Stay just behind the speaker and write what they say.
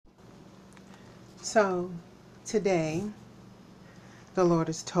So today, the Lord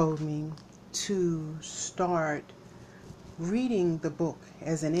has told me to start reading the book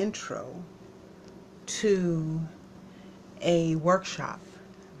as an intro to a workshop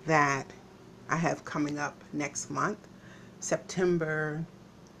that I have coming up next month, September,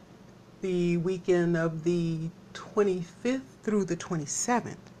 the weekend of the 25th through the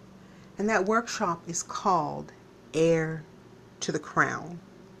 27th. And that workshop is called Heir to the Crown,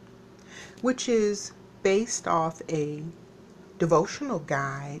 which is based off a devotional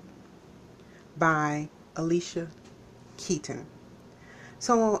guide by Alicia Keaton.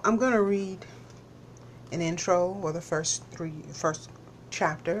 So I'm going to read an intro or the first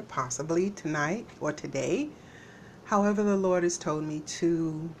chapter, possibly tonight or today. However, the Lord has told me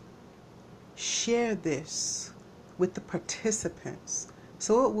to share this with the participants,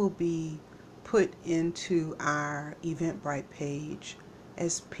 so it will be put into our Eventbrite page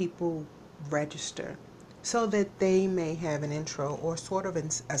as people register, so that they may have an intro or sort of a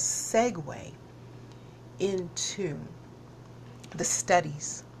segue into the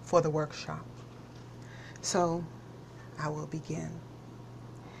studies for the workshop. So I will begin.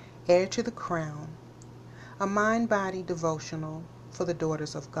 Heir to the Crown, a mind-body devotional for the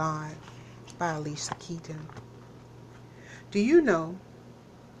daughters of God by Alicia Keaton. Do you know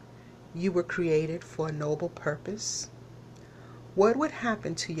you were created for a noble purpose? What would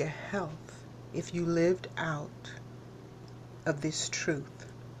happen to your health if you lived out of this truth?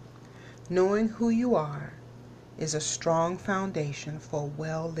 Knowing who you are is a strong foundation for a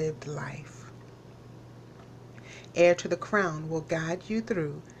well-lived life. Heir to the Crown will guide you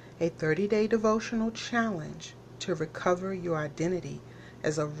through a 30-day devotional challenge to recover your identity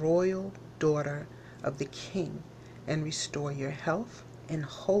as a royal daughter of the King and restore your health and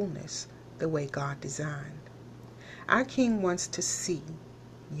wholeness the way God designed. Our King wants to see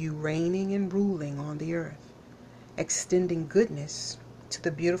you reigning and ruling on the earth, extending goodness to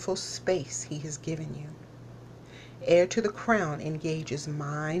the beautiful space He has given you. Heir to the Crown engages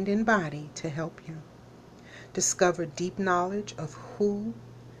mind and body to help you discover deep knowledge of who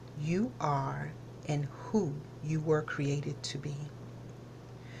you are and who you were created to be.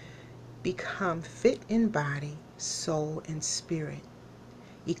 Become fit in body, soul, and spirit.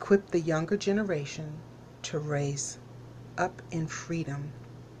 Equip the younger generation to raise up in freedom.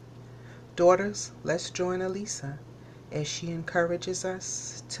 Daughters, let's join Elisa as she encourages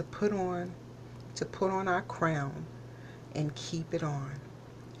us to put on our crown and keep it on.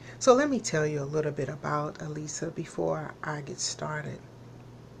 So let me tell you a little bit about Elisa before I get started.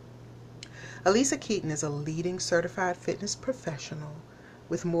 Alicia Keaton is a leading certified fitness professional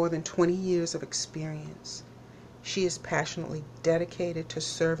with more than 20 years of experience. She is passionately dedicated to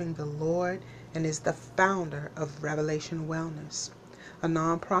serving the Lord and is the founder of Revelation Wellness, a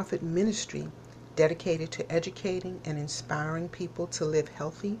nonprofit ministry dedicated to educating and inspiring people to live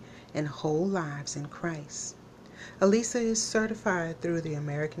healthy and whole lives in Christ. Alicia is certified through the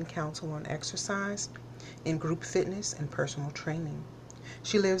American Council on Exercise in group fitness and personal training.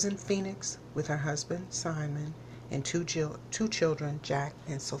 She lives in Phoenix with her husband, Simon, and two children, Jack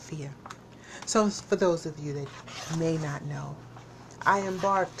and Sophia. So for those of you that may not know, I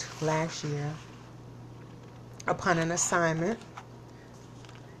embarked last year upon an assignment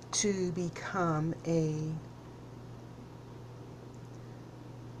to become a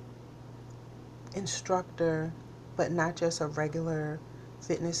instructor, but not just a regular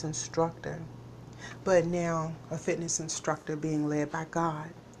fitness instructor, but now a fitness instructor being led by God.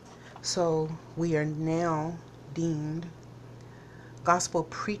 So we are now deemed gospel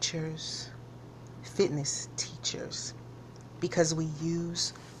preachers, fitness teachers, because we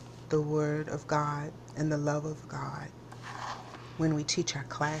use the Word of God and the love of God when we teach our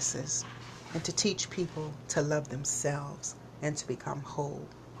classes, and to teach people to love themselves and to become whole.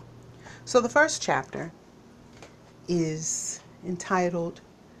 So the first chapter is entitled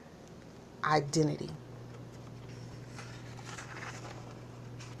Identity.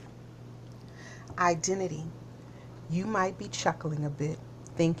 Identity. You might be chuckling a bit,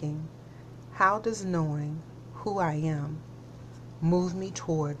 thinking, how does knowing who I am move me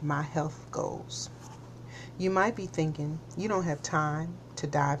toward my health goals? You might be thinking you don't have time to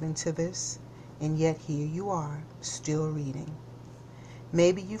dive into this, and yet here you are, still reading.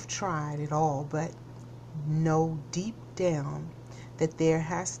 Maybe you've tried it all, but know deep down that there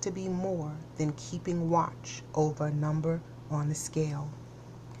has to be more than keeping watch over a number on the scale.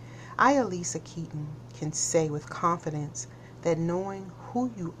 I, Alicia Keaton, can say with confidence that knowing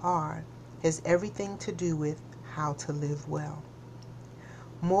who you are has everything to do with how to live well.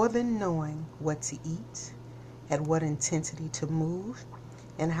 More than knowing what to eat, at what intensity to move,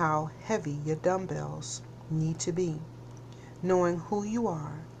 and how heavy your dumbbells need to be. Knowing who you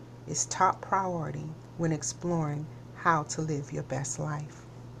are is top priority when exploring how to live your best life.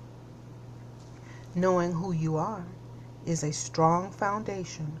 Knowing who you are is a strong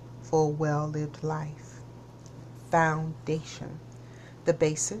foundation for a well-lived life. Foundation, the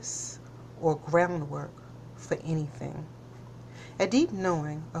basis or groundwork for anything. A deep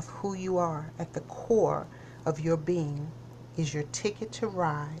knowing of who you are at the core of your being is your ticket to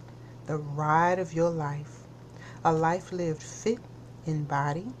ride, the ride of your life. A life lived fit in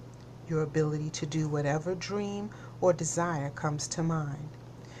body, your ability to do whatever dream or desire comes to mind.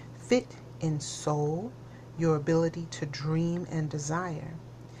 Fit in soul, your ability to dream and desire.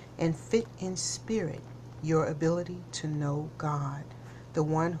 And fit in spirit, your ability to know God, the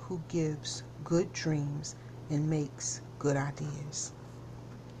one who gives good dreams and makes good ideas.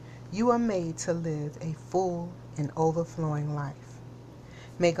 You are made to live a full and overflowing life.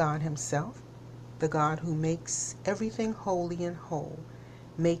 May God Himself, the God who makes everything holy and whole,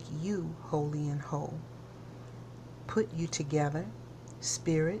 make you holy and whole. Put you together,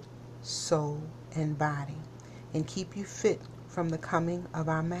 spirit, soul, and body, and keep you fit from the coming of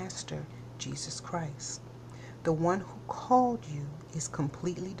our Master, Jesus Christ. The one who called you is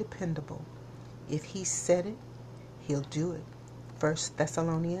completely dependable. If He said it, He'll do it. 1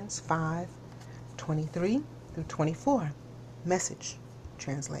 Thessalonians 5:23 through 24. Message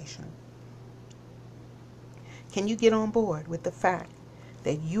translation. Can you get on board with the fact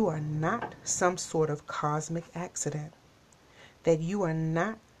that you are not some sort of cosmic accident? That you are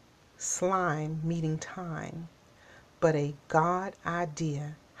not slime meeting time, but a God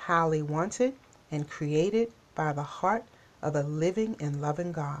idea, highly wanted and created by the heart of a living and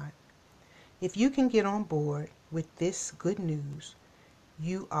loving God. If you can get on board with this good news,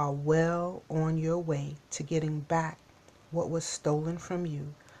 you are well on your way to getting back what was stolen from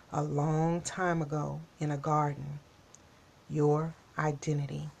you a long time ago in a garden, your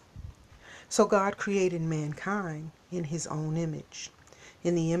identity. So God created mankind in His own image.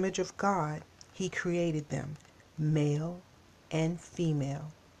 In the image of God, He created them, male and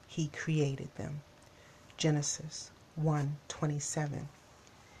female. He created them. Genesis 1:27.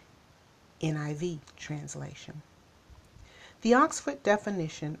 NIV translation. The Oxford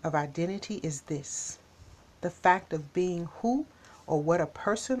definition of identity is this: the fact of being who or what a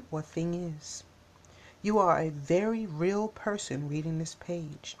person or thing is. You are a very real person reading this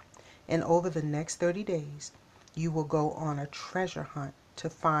page, and over the next 30 days, you will go on a treasure hunt to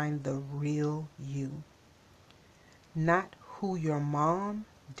find the real you. Not who your mom,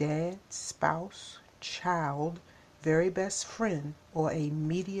 dad, spouse, child, very best friend, or a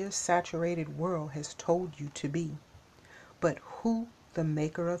media-saturated world has told you to be, but who the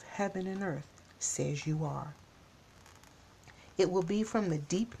Maker of heaven and earth says you are. It will be from the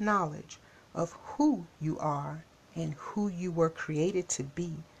deep knowledge of who you are and who you were created to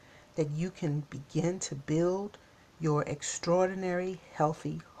be that you can begin to build your extraordinary,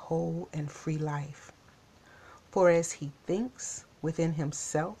 healthy, whole, and free life. For as he thinks within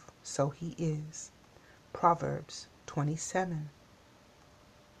himself, so he is. Proverbs 23:7.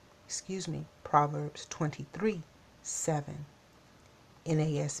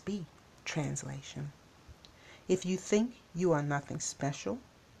 NASB translation. If you think you are nothing special,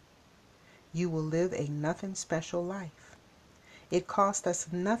 you will live a nothing special life. It costs us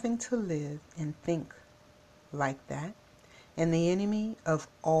nothing to live and think like that, and the enemy of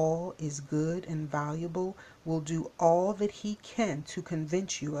all is good and valuable will do all that he can to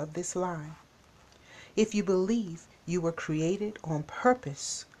convince you of this lie. If you believe you were created on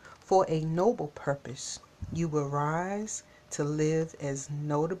purpose for a noble purpose, you will rise to live as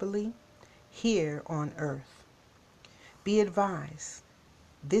notably here on earth. Be advised,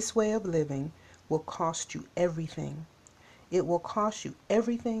 this way of living will cost you everything. It will cost you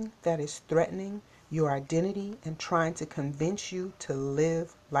everything that is threatening your identity and trying to convince you to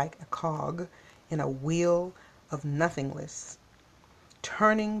live like a cog in a wheel of nothingness,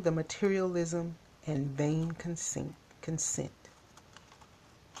 turning the materialism and vain consent.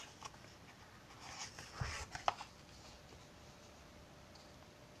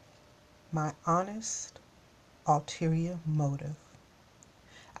 My honest ulterior motive.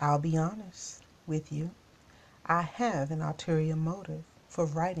 I'll be honest with you. I have an ulterior motive for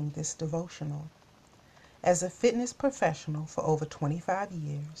writing this devotional. As a fitness professional for over 25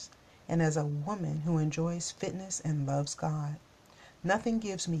 years, and as a woman who enjoys fitness and loves God, nothing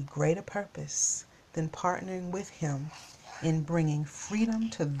gives me greater purpose than partnering with Him in bringing freedom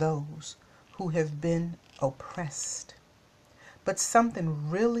to those who have been oppressed. But something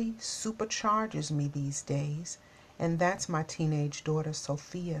really supercharges me these days, and that's my teenage daughter,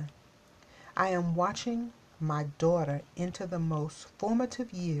 Sophia. I am watching my daughter enter the most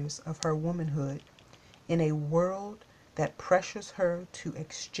formative years of her womanhood in a world that pressures her to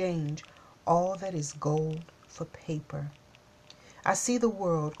exchange all that is gold for paper. I see the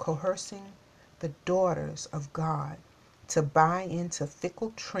world coercing the daughters of God to buy into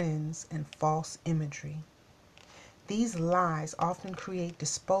fickle trends and false imagery. These lies often create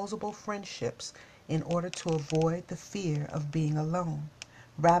disposable friendships in order to avoid the fear of being alone,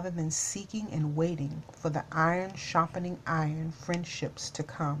 rather than seeking and waiting for the iron sharpening iron friendships to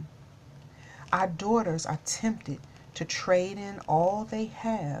come. Our daughters are tempted to trade in all they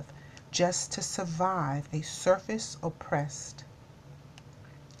have just to survive a surface oppressed,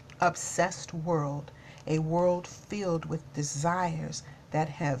 obsessed world, a world filled with desires that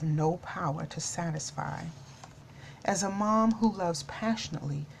have no power to satisfy. As a mom who loves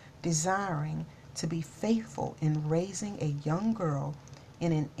passionately, desiring to be faithful in raising a young girl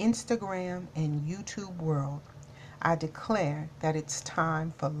in an Instagram and YouTube world, I declare that it's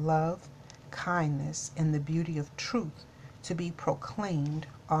time for love, kindness, and the beauty of truth to be proclaimed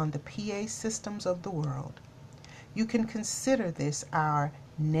on the PA systems of the world. You can consider this our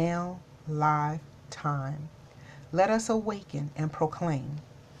now live time. Let us awaken and proclaim.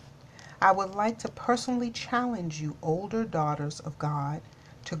 I would like to personally challenge you older daughters of God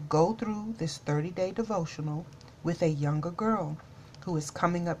to go through this 30-day devotional with a younger girl who is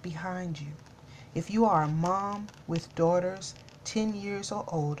coming up behind you. If you are a mom with daughters 10 years or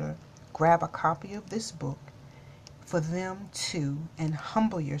older, grab a copy of this book for them too and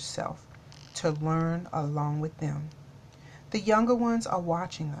humble yourself to learn along with them. The younger ones are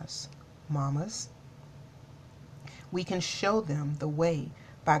watching us, mamas. We can show them the way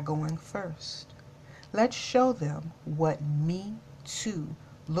by going first. Let's show them what Me Too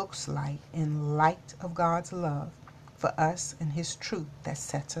looks like in light of God's love for us and His truth that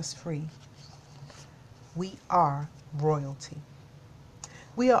sets us free. We are royalty.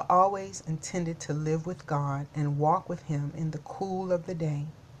 We are always intended to live with God and walk with Him in the cool of the day.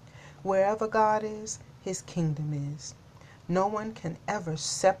 Wherever God is, His kingdom is. No one can ever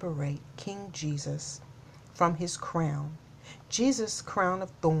separate King Jesus from His crown. Jesus' crown of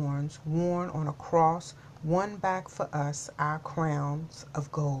thorns worn on a cross won back for us our crowns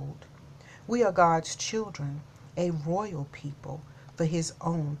of gold. We are God's children, a royal people for His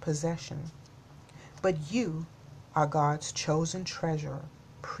own possession. But you are God's chosen treasure,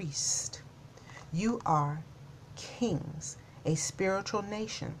 priest. You are kings, a spiritual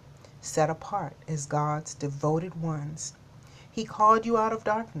nation set apart as God's devoted ones. He called you out of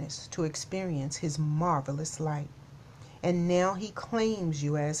darkness to experience His marvelous light. And now He claims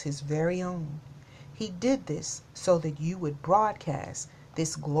you as His very own. He did this so that you would broadcast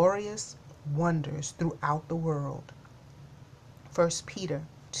this glorious wonders throughout the world. 1 Peter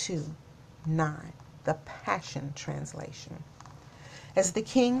 2:9, the Passion Translation. As the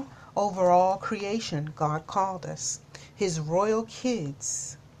King over all creation, God called us, His royal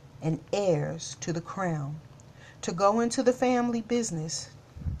kids and heirs to the crown, to go into the family business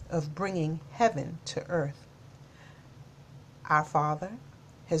of bringing heaven to earth. Our Father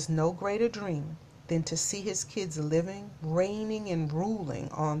has no greater dream than to see His kids living, reigning, and ruling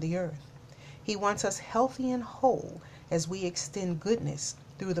on the earth. He wants us healthy and whole as we extend goodness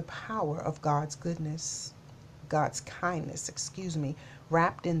through the power of God's kindness,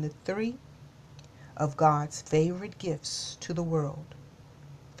 wrapped in the three of God's favorite gifts to the world: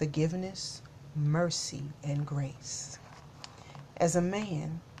 forgiveness, mercy, and grace. As a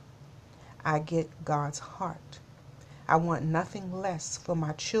man, I get God's heart. I want nothing less for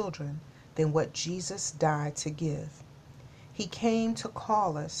my children than what Jesus died to give. He came to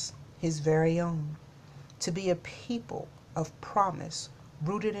call us His very own, to be a people of promise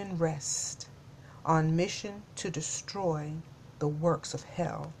rooted in rest, on mission to destroy the works of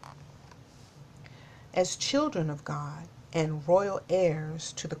hell. As children of God and royal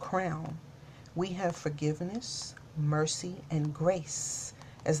heirs to the crown, we have forgiveness, mercy, and grace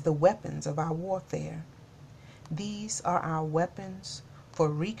as the weapons of our warfare. These are our weapons for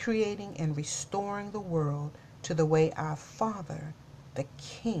recreating and restoring the world to the way our Father, the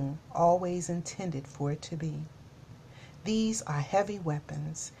King, always intended for it to be. These are heavy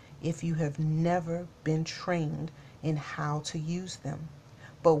weapons if you have never been trained in how to use them,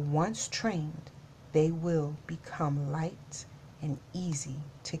 but once trained, they will become light and easy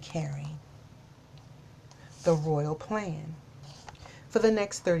to carry. The Royal Plan. For the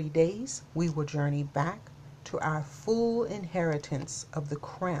next 30 days, we will journey back to our full inheritance of the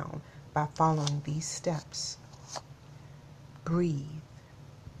crown by following these steps. Breathe.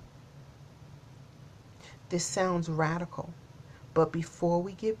 This sounds radical, but before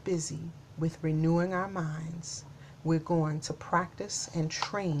we get busy with renewing our minds, we're going to practice and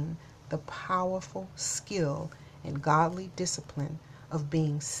train the powerful skill and godly discipline of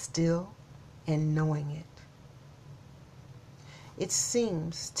being still and knowing it. It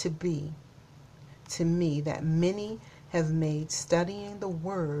seems to me that many have made studying the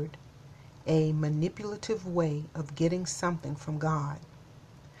Word a manipulative way of getting something from God.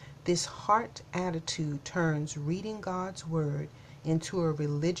 This heart attitude turns reading God's Word into a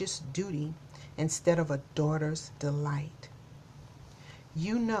religious duty instead of a daughter's delight.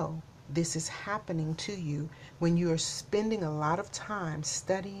 You know this is happening to you when you are spending a lot of time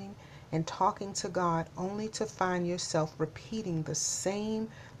studying and talking to God only to find yourself repeating the same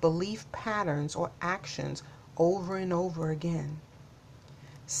belief patterns or actions over and over again.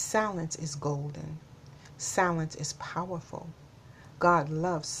 Silence is golden. Silence is powerful. God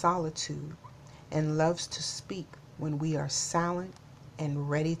loves solitude and loves to speak when we are silent and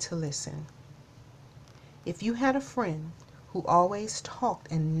ready to listen. If you had a friend who always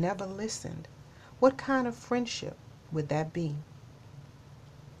talked and never listened, what kind of friendship would that be?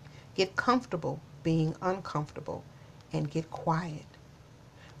 Get comfortable being uncomfortable and get quiet.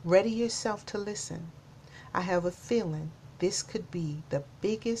 Ready yourself to listen. I have a feeling this could be the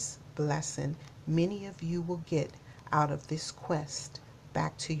biggest blessing many of you will get out of this quest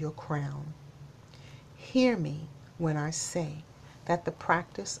back to your crown. Hear me when I say that the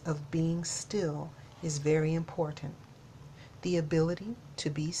practice of being still is very important. The ability to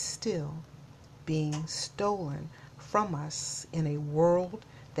be still being stolen from us in a world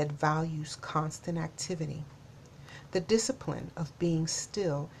that values constant activity. The discipline of being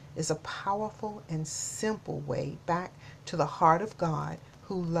still is a powerful and simple way back to the heart of God,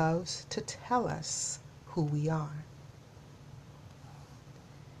 who loves to tell us who we are.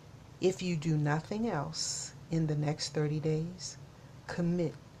 If you do nothing else in the next 30 days,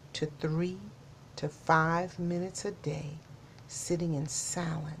 commit to 3 to 5 minutes a day sitting in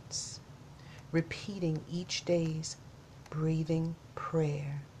silence, repeating each day's breathing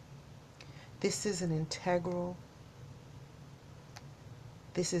prayer. This is integral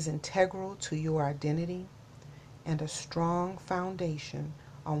to your identity and a strong foundation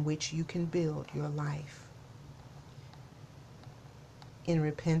on which you can build your life. In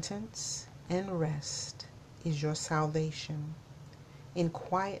repentance and rest is your salvation. In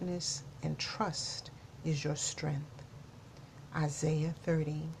quietness and trust is your strength. Isaiah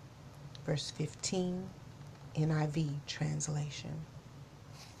 30, verse 15, NIV translation.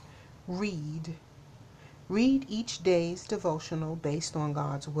 Read each day's devotional based on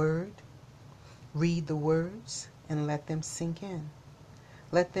God's Word. Read the words and let them sink in.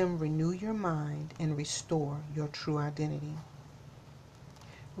 Let them renew your mind and restore your true identity.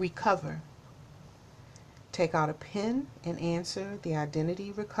 Recover. Take out a pen and answer the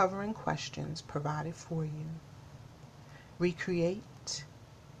identity recovering questions provided for you. Recreate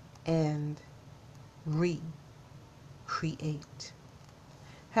and recreate.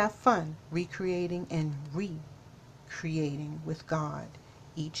 Have fun recreating and recreating with God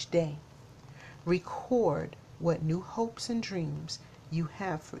each day. Record what new hopes and dreams you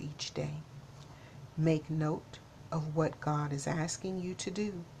have for each day. Make note of what God is asking you to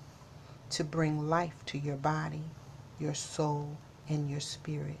do to bring life to your body, your soul, and your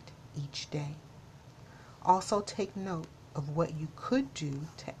spirit each day. Also take note of what you could do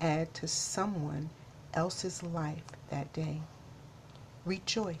to add to someone else's life that day.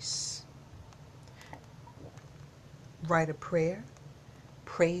 Rejoice. Write a prayer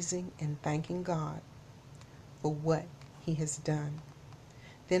praising and thanking God for what He has done.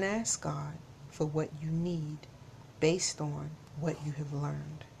 Then ask God for what you need based on what you have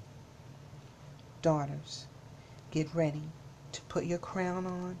learned. Daughters, get ready to put your crown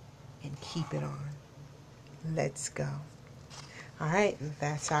on and keep it on. Let's go. All right,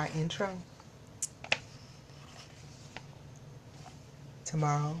 that's our intro.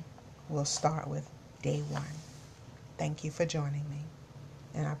 Tomorrow we'll start with day 1. Thank you for joining me,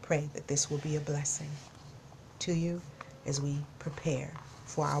 and I pray that this will be a blessing to you as we prepare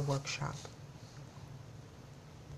for our workshop.